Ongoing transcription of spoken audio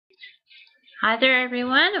Hi there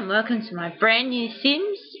everyone and welcome to my brand new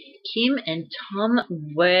Sims, Kim and Tom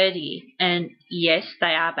Wordy. And yes,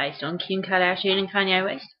 they are based on Kim Kardashian and Kanye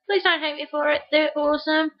West. Please don't hate me for it, they're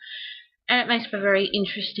awesome. And it makes for very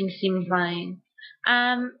interesting sim playing.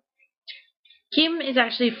 Kim is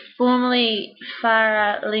actually formerly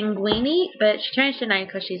Farah Linguini, but she changed her name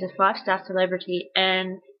because she's a 5-star celebrity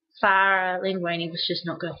and Farah Linguini was just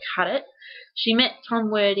not going to cut it. She met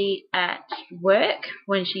Tom Wordy at work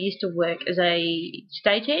when she used to work as a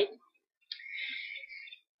stagehand.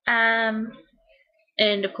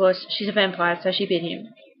 And of course, she's a vampire, so she bit him.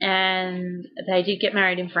 And they did get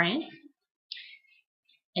married in France.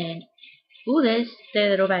 And there's their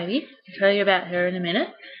little baby. I'll tell you about her in a minute.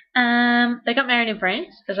 They got married in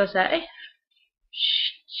France, as I say.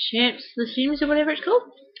 Champs the Sims or whatever it's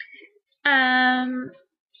called.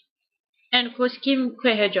 And of course, Kim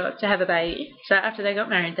quit her job to have a baby. So after they got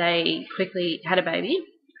married, they quickly had a baby,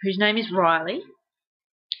 whose name is Riley.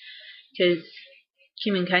 Because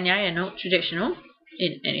Kim and Kanye are not traditional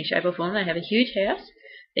in any shape or form. They have a huge house.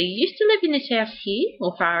 They used to live in this house here,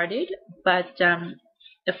 or Farah did, but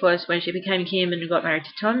of course, when she became Kim and got married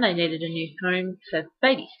to Tom, they needed a new home for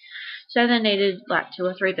babies. So they needed like 2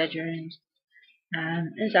 or 3 bedrooms,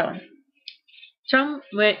 and so on. Tom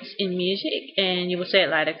works in music, and you will see it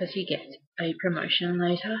later because he gets a promotion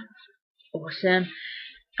later. Awesome.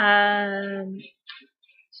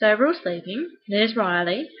 So we're all sleeping. There's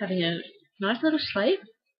Riley having a nice little sleep.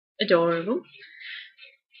 Adorable.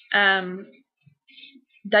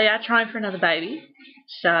 They are trying for another baby,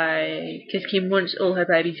 so because Kim wants all her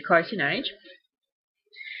babies close in age,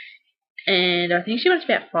 and I think she wants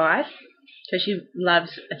about 5, so she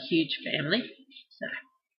loves a huge family. So,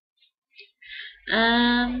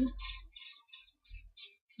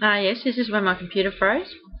 yes, this is when my computer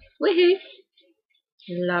froze. Woohoo!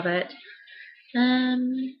 Love it.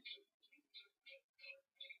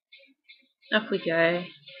 Off we go.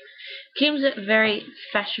 Kim's very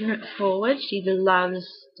fashion forward. She loves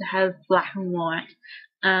to have black and white.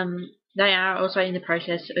 They are also in the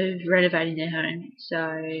process of renovating their home,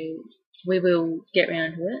 so we will get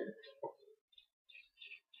round to it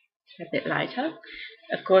a bit later.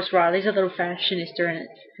 Of course, Riley's a little fashionista in it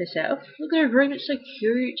herself. Look at her room, it's so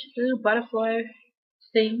cute. The little butterfly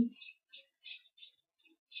thing.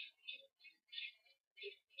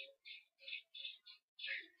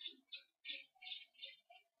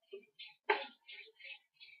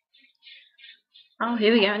 Oh,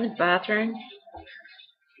 here we go in the bathroom.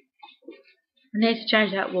 I need to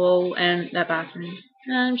change that wall and that bathroom.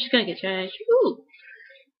 I'm just going to get changed. Ooh,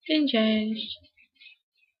 getting changed.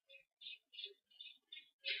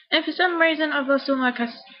 And for some reason, I've lost all my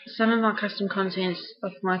some of my custom contents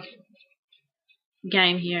of my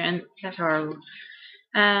game here, and that's horrible.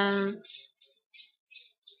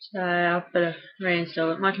 So I'll better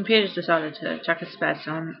reinstall it. My computer's decided to chuck a spaz,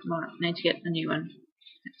 so I might need to get a new one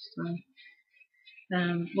next time.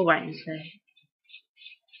 We'll wait and see.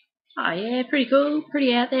 Oh yeah, pretty cool,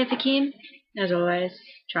 pretty out there for Kim, as always,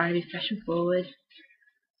 trying to be fashion forward.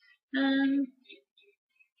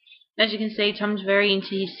 As you can see, Tom's very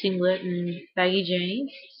into his singlet and baggy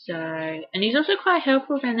jeans, and he's also quite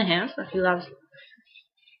helpful around the house, like he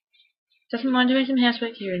doesn't mind doing some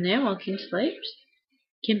housework here and there while Kim sleeps.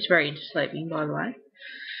 Kim's very into sleeping, by the way.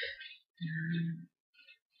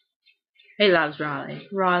 He loves Riley.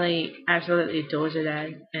 Riley absolutely adores her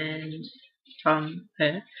dad, and Tom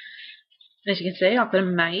her. As you can see, I've got a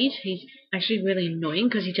maid. He's actually really annoying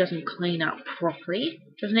because he doesn't clean up properly.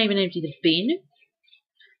 Doesn't even empty the bin.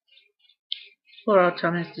 Poor old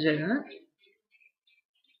Tom has to do that.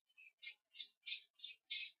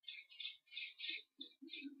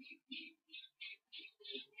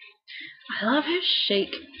 I love how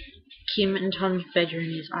chic Kim and Tom's bedroom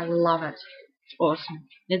is. I love it. It's awesome.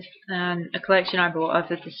 It's a collection I bought off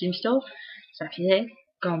at the Sim store. So if you're there,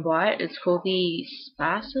 go and buy it. It's called the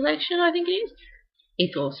Spa Selection, I think it is.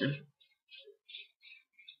 It's awesome.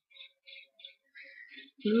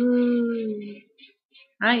 Ooh.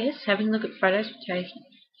 Ah yes, having a look at photos we've taken.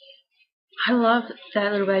 I love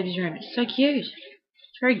that little baby's room. It's so cute. It's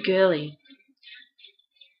very girly.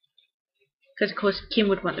 Because of course Kim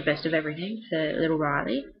would want the best of everything for little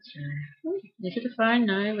Riley. So, look at the phone.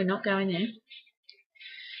 No, we're not going there.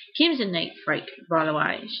 Kim's a neat freak, by the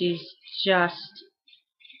way. She's just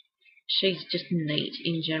neat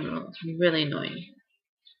in general. It's really annoying.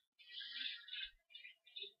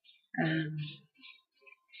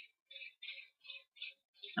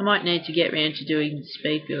 I might need to get around to doing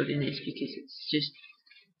speed build in this because it's just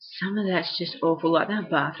some of that's just awful. Like that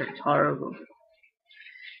bathroom's horrible.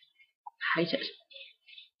 Hate it.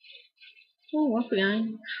 Oh, off we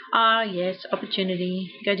go. Ah, yes,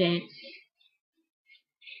 opportunity. Go dance.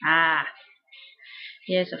 Ah,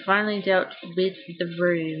 yes, I finally dealt with the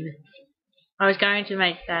room. I was going to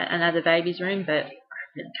make that another baby's room, but I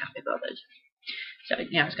really can't be bothered. So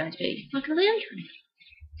now it's going to be like a lounge room.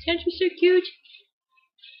 It's going to be so cute.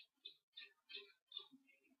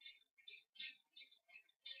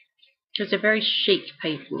 Because they're very chic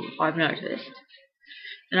people, I've noticed.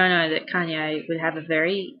 And I know that Kanye would have a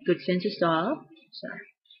very good sense of style. So,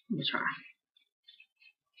 we'll try.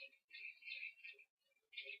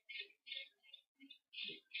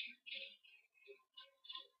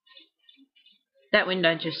 That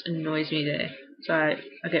window just annoys me there. So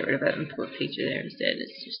I get rid of it and put a picture there instead.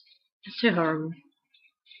 It's so horrible.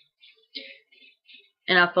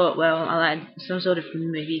 And I thought, well, I'll add some sort of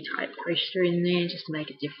movie type poster in there just to make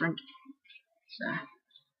it different. So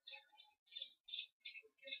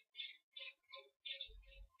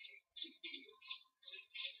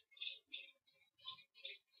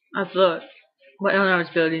I thought, when I was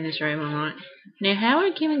building this room, I'm like, now how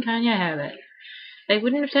would Kim and Kanye have it? They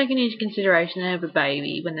wouldn't have taken into consideration they have a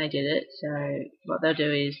baby when they did it, so what they'll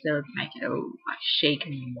do is they'll make it all like chic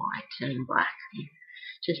and white and black, and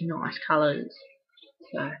just nice colours.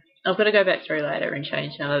 So I've got to go back through later and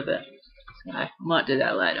change some of it. So I might do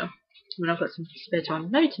that later when I've got some spare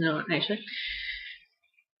time, maybe tonight actually.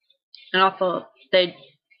 And I thought they'd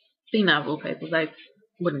be Marvel people, they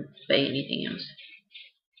wouldn't be anything else.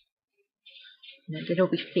 You know, they'd all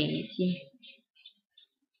be fancy.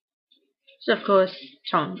 So of course,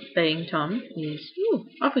 Tom, being Tom, is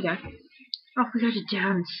off we go. Off we go to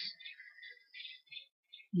dance.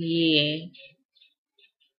 Yeah.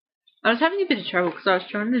 I was having a bit of trouble because I was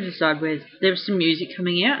trying to decide where there was some music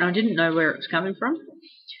coming out and I didn't know where it was coming from.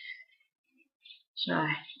 So,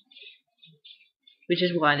 which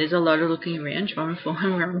is why there's a lot of looking around trying to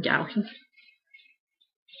find where I'm going.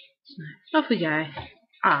 So, off we go.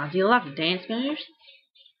 Ah, do you love the dance moves?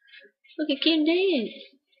 Look at Kim dance.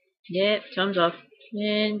 Yep, Tom's off.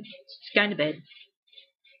 And she's going to bed.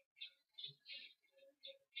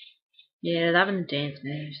 Yeah, loving the dance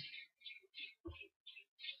moves.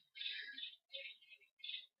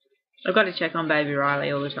 I've got to check on baby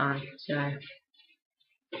Riley all the time, so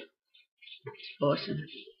it's awesome.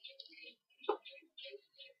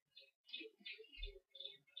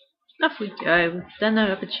 Off we go. We've done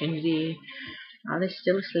the opportunity. Riley's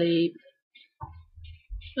still asleep.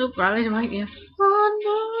 Oh, Riley's awake now.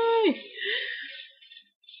 Oh no!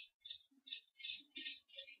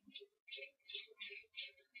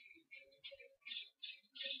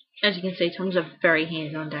 As you can see, Tom's a very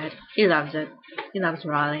hands-on dad. He loves it. He loves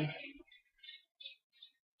Riley.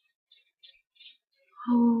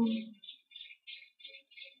 Oh.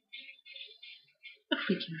 Off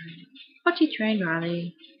we go. Potty train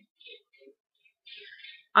Riley.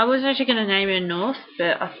 I was actually going to name her North,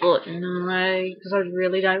 but I thought no, because I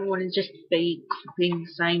really don't want to just be copying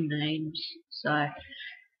the same names. So,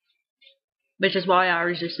 which is why I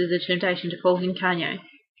resisted the temptation to call him Kanye.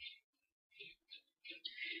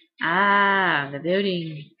 Ah, the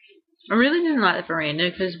building. I really didn't like the veranda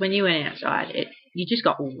because when you went outside, you just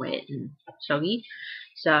got all wet and soggy.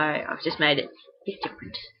 So I've just made it a bit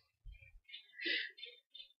different.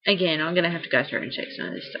 Again, I'm going to have to go through and check some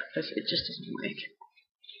of this stuff because it just doesn't work.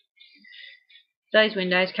 Those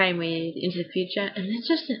windows came with Into the Future, and they're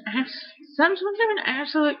just sometimes they're an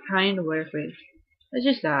absolute pain to work with. They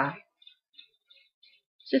just are.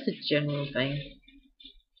 It's just a general thing.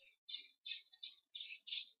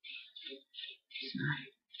 So.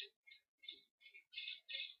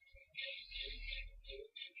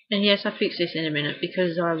 And yes, I fixed this in a minute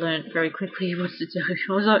because I learned very quickly what to do.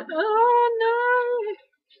 I was like, oh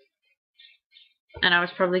no! And I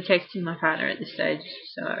was probably texting my partner at this stage,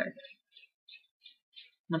 so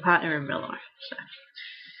my partner in real life. So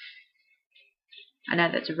I know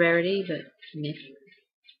that's a rarity, but yeah.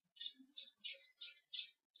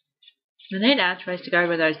 I need archways to go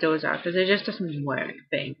where those doors are because it just doesn't work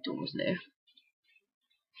being doors there.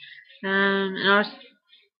 And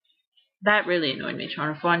that really annoyed me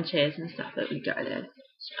trying to find chairs and stuff that would go there.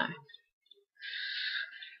 So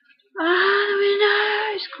the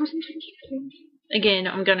windows causing tension. Again,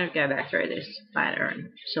 I'm going to go back through this later and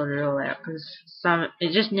sort it all out because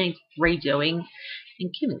it just needs redoing,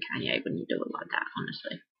 and Kim and Kanye wouldn't do it like that,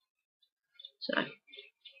 honestly. So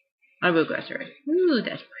I will go through it. Ooh,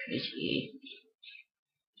 that's pretty.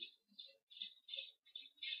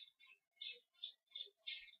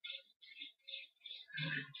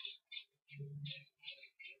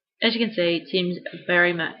 As you can see, Tim's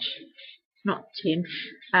very much, not Tim,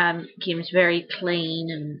 Kim's very clean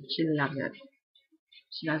and she loves it.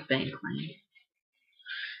 She loves being clean.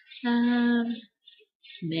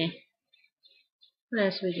 Meh. What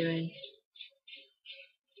else are we doing?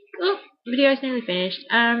 Oh, video's nearly finished.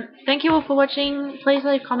 Thank you all for watching. Please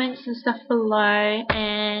leave comments and stuff below,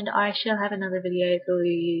 and I shall have another video for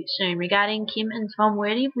you soon regarding Kim and Tom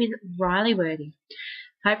Wordy with Riley Wordy.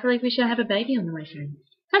 Hopefully we shall have a baby on the way soon.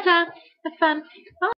 Ta-ta! Have fun. Bye!